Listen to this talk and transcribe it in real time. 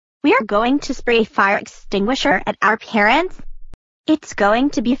We are going to spray fire extinguisher at our parents. It's going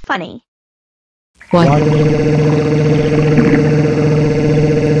to be funny. What?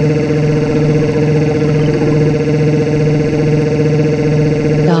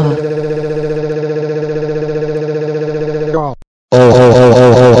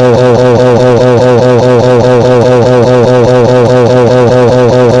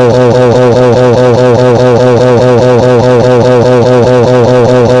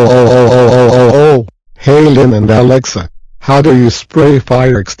 Hailynn and Alexa, how do you spray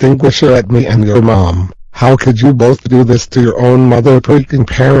fire extinguisher at me and your mom? How could you both do this to your own mother-freaking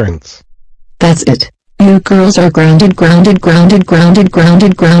parents? That's it. You girls are grounded for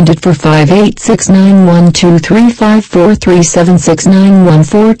 5, 8, 6, 9, 1, 2, 3, 5, 4, 3, 7, 6, 9, 1,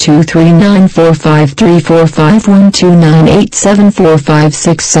 4, 2, 3, 9, 7,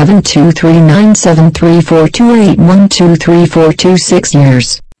 3, 4, 2, 8, 1, 2, 3, 4, 2, 6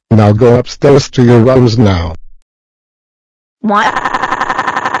 years. What?